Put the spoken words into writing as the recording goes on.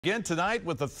Again tonight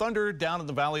with the Thunder down in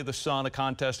the Valley of the Sun, a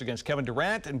contest against Kevin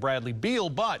Durant and Bradley Beal,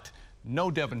 but no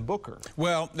Devin Booker.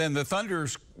 Well, then the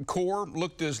Thunder's core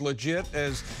looked as legit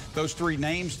as those three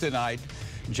names tonight.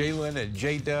 Jalen and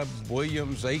J-Dub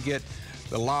Williams, they get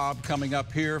the lob coming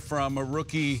up here from a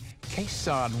rookie,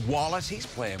 Cason Wallace. He's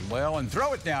playing well, and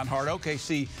throw it down hard.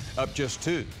 OKC up just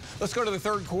 2. Let's go to the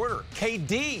third quarter.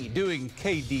 KD doing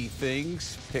KD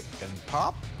things. Pick and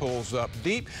pop, pulls up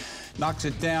deep, knocks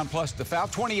it down plus the foul.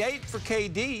 28 for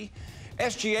KD.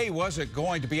 SGA wasn't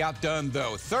going to be outdone,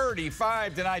 though.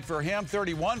 35 tonight for him,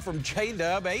 31 from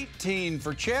J-Dub, 18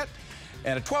 for Chet,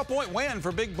 and a 12-point win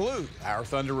for Big Blue. Our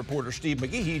Thunder reporter Steve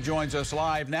McGehee joins us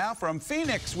live now from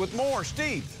Phoenix with more.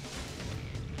 Steve.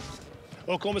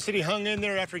 Oklahoma City hung in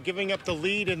there after giving up the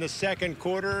lead in the second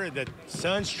quarter. The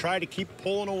Suns tried to keep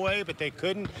pulling away, but they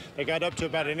couldn't. They got up to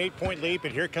about an 8-point lead,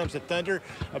 but here comes the Thunder.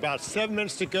 About 7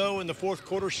 minutes to go in the fourth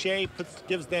quarter. Shai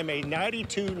gives them a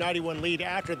 92-91 lead.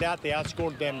 After that, they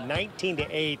outscored them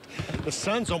 19-8. The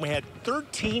Suns only had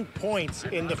 13 points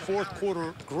in the fourth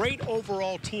quarter. Great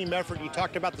overall team effort. You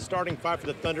talked about the starting five for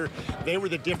the Thunder. They were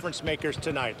the difference makers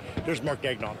tonight. Here's Mark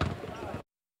Gagnon.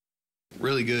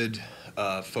 Really good.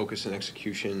 Focus and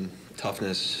execution,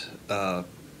 toughness. The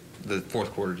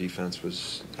fourth quarter defense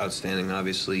was outstanding.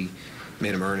 Obviously,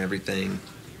 made them earn everything.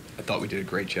 I thought we did a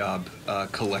great job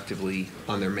collectively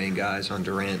on their main guys, on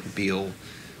Durant and Beal,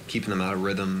 keeping them out of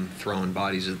rhythm, throwing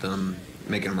bodies at them,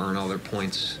 making them earn all their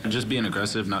points. And just being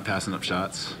aggressive, not passing up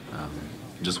shots.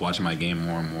 Just watching my game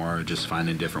more and more, just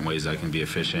finding different ways I can be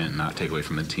efficient and not take away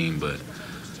from the team, but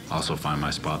also find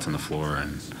my spots on the floor.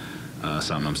 And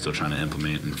something I'm still trying to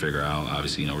implement and figure out.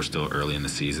 Obviously, we're still early in the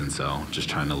season, so just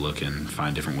trying to look and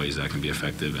find different ways that I can be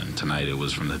effective. And tonight it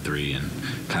was from the three and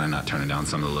kind of not turning down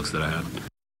some of the looks that I had.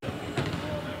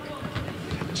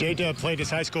 J-Dub played his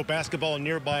high school basketball in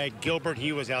nearby Gilbert.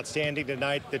 He was outstanding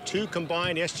tonight. The two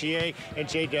combined, SGA and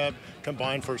J-Dub,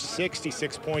 combined for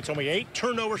 66 points. Only 8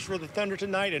 turnovers for the Thunder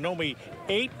tonight and only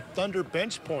 8 Thunder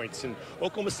bench points. And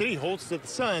Oklahoma City holds the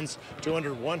Suns to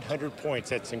under 100 points.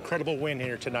 That's an incredible win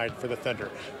here tonight for the Thunder.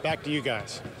 Back to you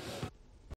guys.